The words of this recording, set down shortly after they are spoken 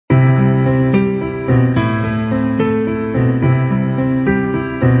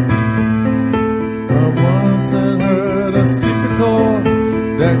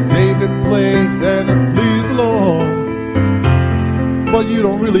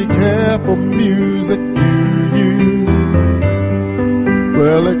really care for music, do you?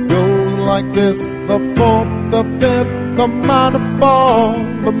 Well, it goes like this: the fourth, the fifth, the minor fall,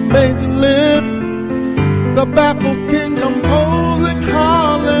 the major lift, the baffled king composing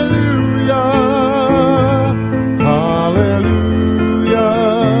hallelujah, hallelujah,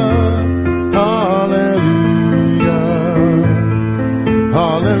 hallelujah,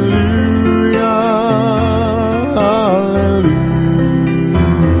 hallelujah, hallelujah.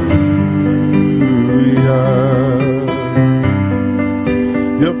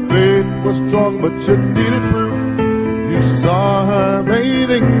 Your faith was strong, but you needed proof. You saw her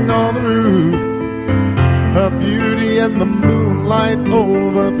bathing on the roof, her beauty and the moonlight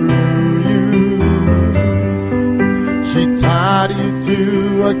overthrew you. She tied you to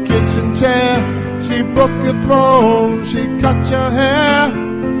a kitchen chair, she broke your throne, she cut your hair,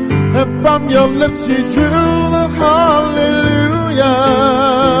 and from your lips she drew the hallelujah,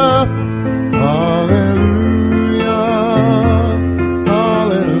 hallelujah,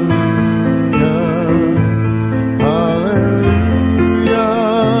 hallelujah, hallelujah,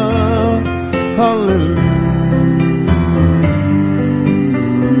 hallelujah.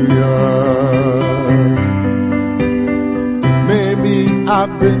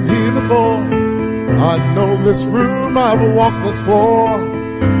 I've been here before, I know this room, I've walked this floor.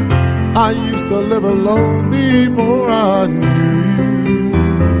 I used to live alone before I knew you.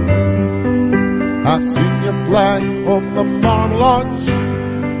 I've seen your flag on the marble arch.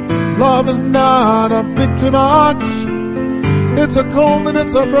 Love is not a victory march, it's a cold and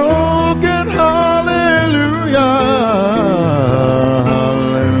it's a broken hallelujah,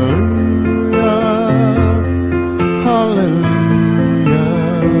 hallelujah, hallelujah,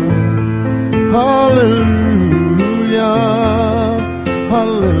 hallelujah,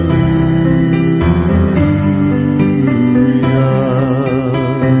 hallelujah.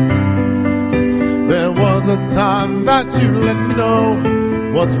 There was a time that you let me know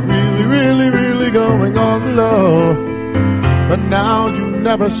what's really, really, really going on below, but now you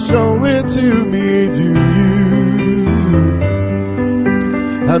never show it to me, do you?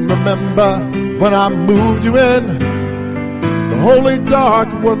 And remember when I moved you in, the holy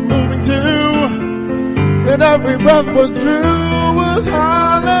dark was moving too, and every breath was true, was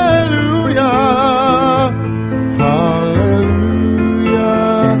hallelujah, hallelujah,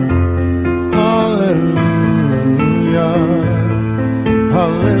 hallelujah,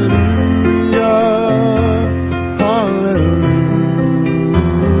 hallelujah, hallelujah.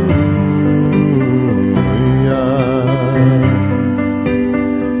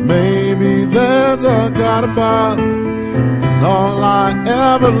 Maybe there's a God above. All I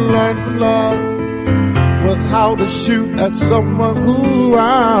ever learned from love was how to shoot at someone who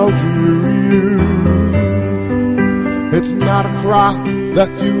outdrew you. It's not a cry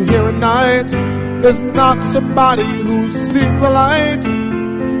that you hear at night, it's not somebody who's seen the light,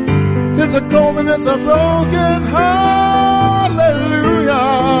 it's a cold and it's a broken hallelujah,